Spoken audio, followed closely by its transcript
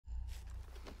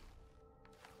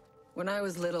When I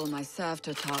was little, my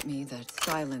Savta taught me that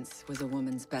silence was a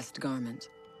woman's best garment.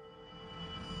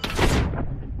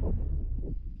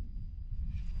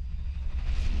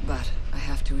 But I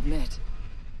have to admit,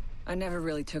 I never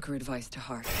really took her advice to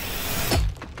heart.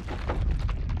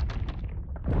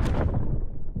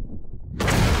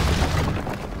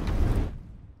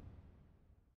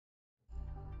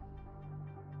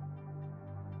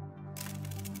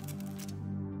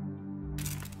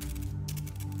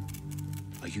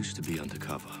 I used to be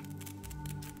undercover.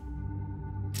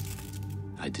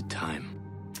 I did time.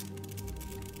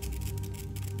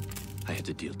 I had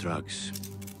to deal drugs.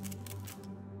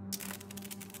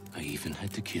 I even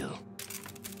had to kill.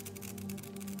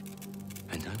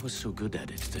 And I was so good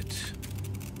at it that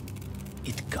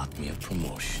it got me a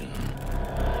promotion.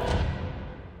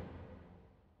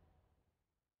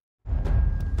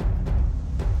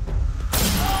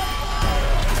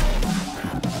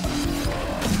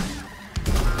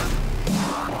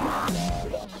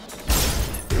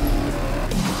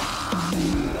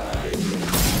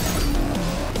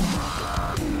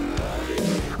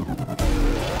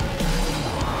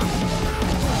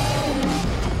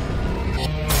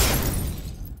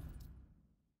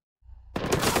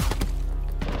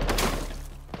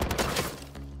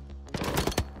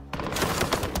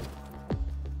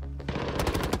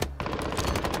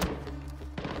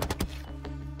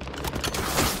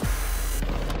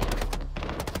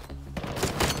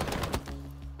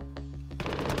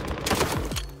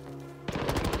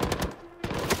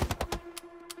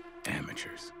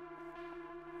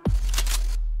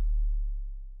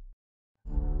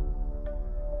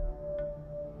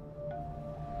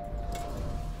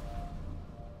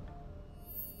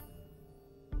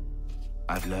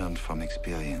 I've learned from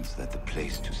experience that the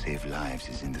place to save lives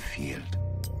is in the field,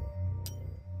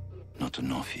 not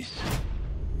an office.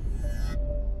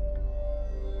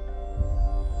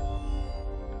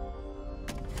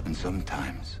 And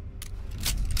sometimes,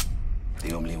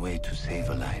 the only way to save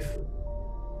a life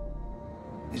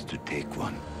is to take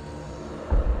one.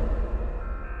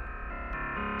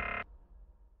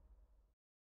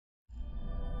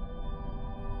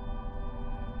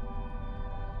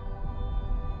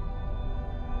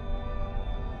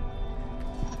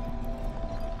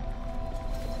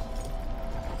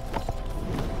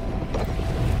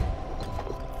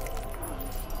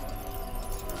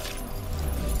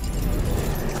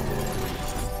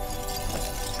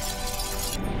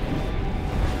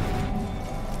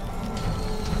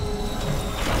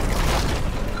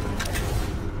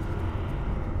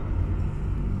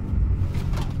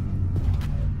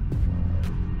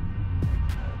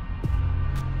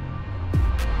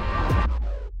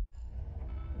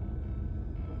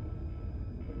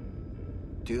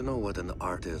 Do you know what an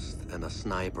artist and a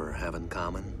sniper have in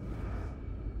common?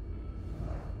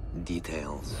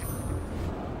 Details.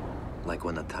 Like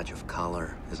when a touch of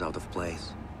color is out of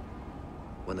place.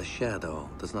 When a shadow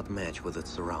does not match with its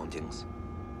surroundings.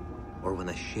 Or when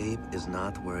a shape is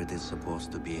not where it is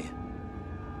supposed to be.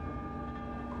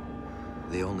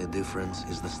 The only difference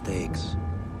is the stakes.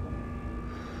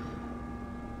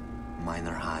 Mine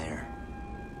are higher.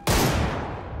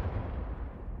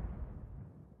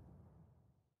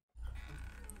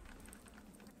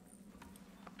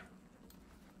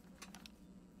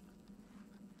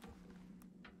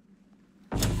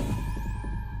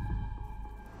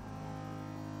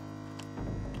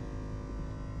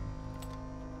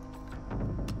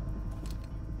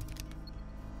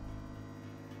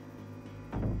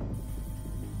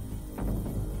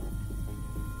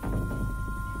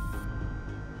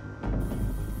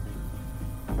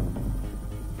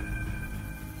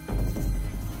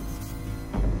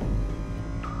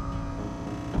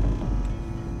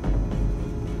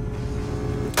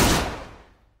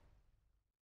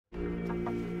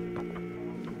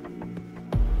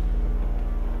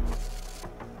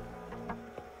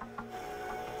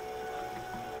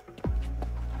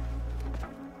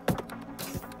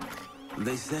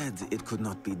 They said it could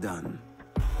not be done.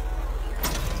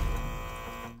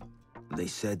 They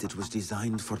said it was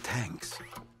designed for tanks.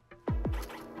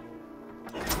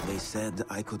 They said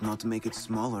I could not make it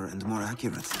smaller and more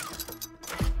accurate.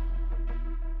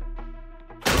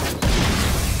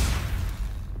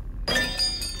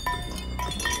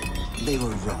 They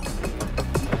were wrong.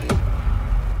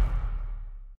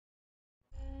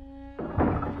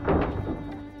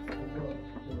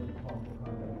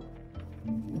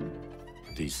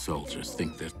 These soldiers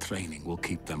think their training will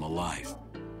keep them alive.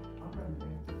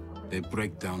 They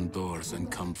break down doors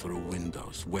and come through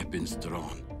windows, weapons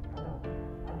drawn.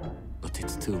 But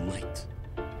it's too late.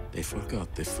 They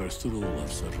forgot the first rule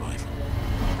of survival.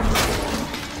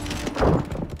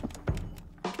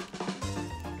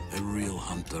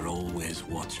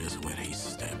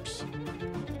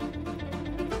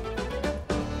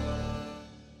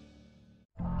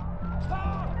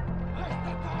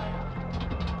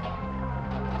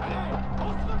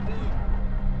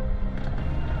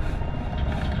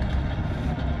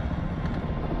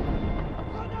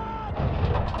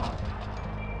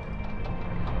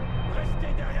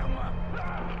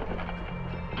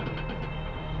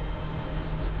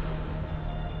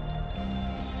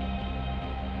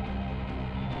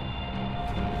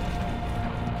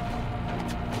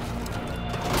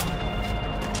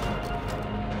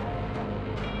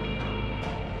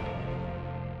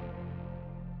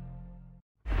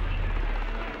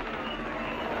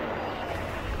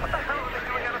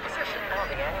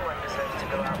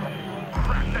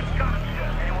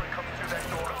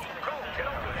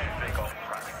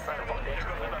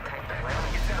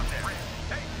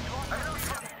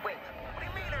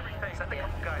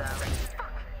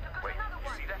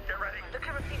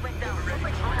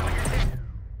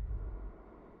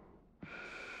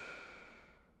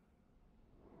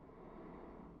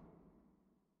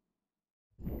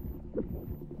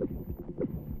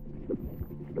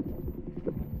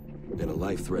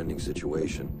 life-threatening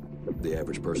situation. The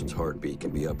average person's heartbeat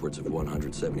can be upwards of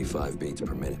 175 beats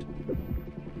per minute.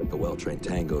 A well-trained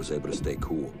tango is able to stay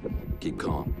cool, keep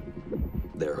calm.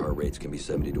 Their heart rates can be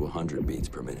 70 to 100 beats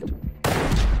per minute.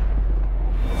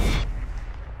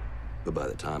 But by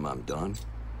the time I'm done,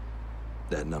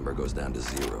 that number goes down to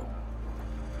 0.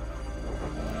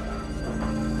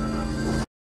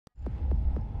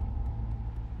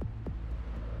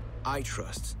 I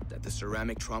trust that the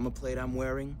ceramic trauma plate I'm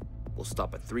wearing will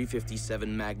stop a .357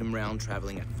 Magnum round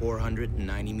traveling at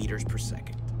 490 meters per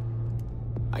second.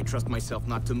 I trust myself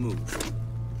not to move,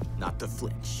 not to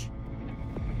flinch.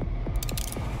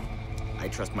 I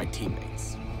trust my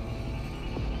teammates.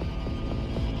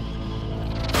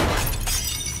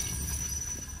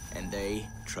 And they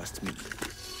trust me.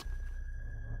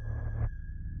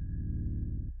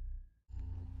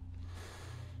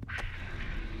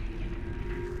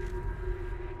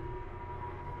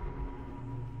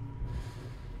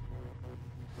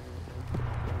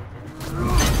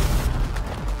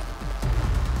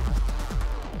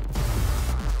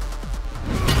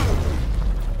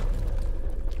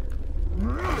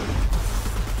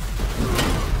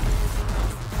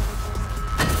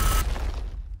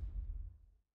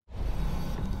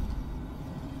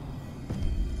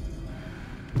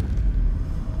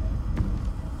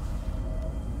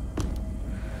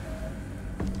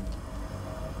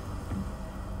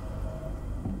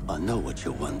 I know what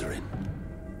you're wondering.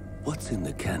 What's in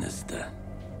the canister?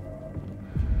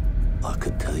 I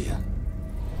could tell you,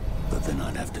 but then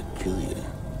I'd have to kill you.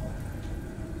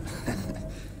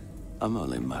 I'm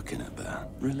only mucking about.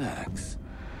 Relax.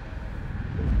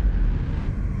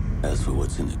 As for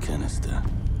what's in the canister,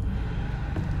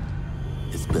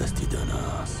 it's best you don't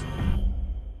ask.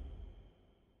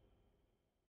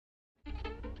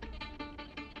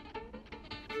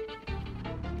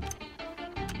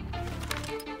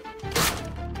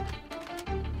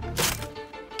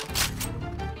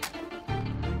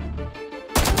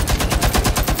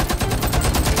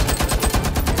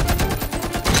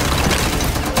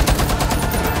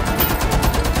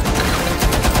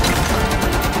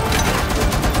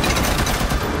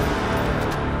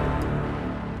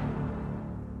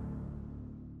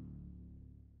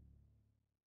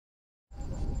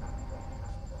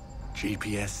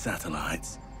 GPS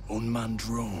satellites, unmanned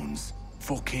drones,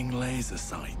 fucking laser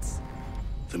sights.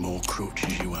 The more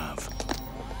crutches you have,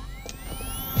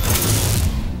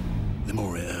 the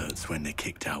more it hurts when they're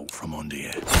kicked out from under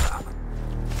you.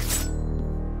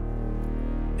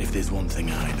 If there's one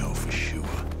thing I know for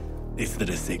sure, it's that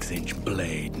a 6-inch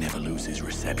blade never loses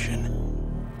reception.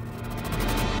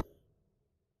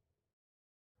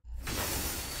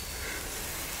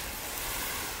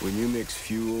 When you mix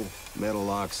fuel, metal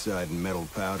oxide, and metal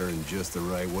powder in just the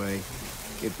right way,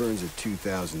 it burns at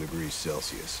 2,000 degrees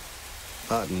Celsius.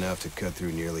 Hot enough to cut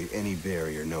through nearly any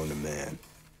barrier known to man.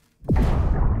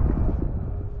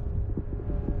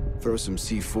 Throw some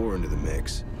C4 into the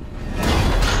mix,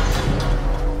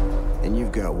 and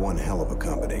you've got one hell of a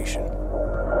combination.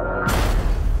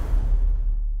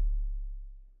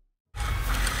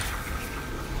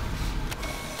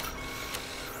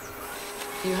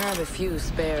 If you have a few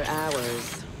spare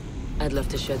hours, I'd love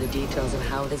to share the details of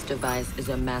how this device is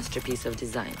a masterpiece of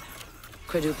design.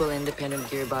 Quadruple independent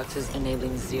gearboxes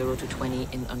enabling 0 to 20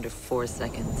 in under 4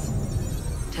 seconds.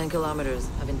 10 kilometers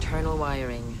of internal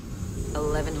wiring,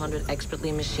 1,100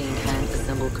 expertly machined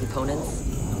hand-assembled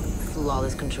components,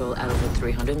 flawless control at over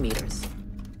 300 meters.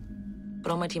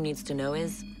 What all my team needs to know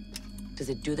is, does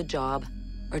it do the job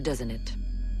or doesn't it?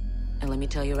 And let me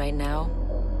tell you right now,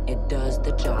 it does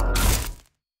the job.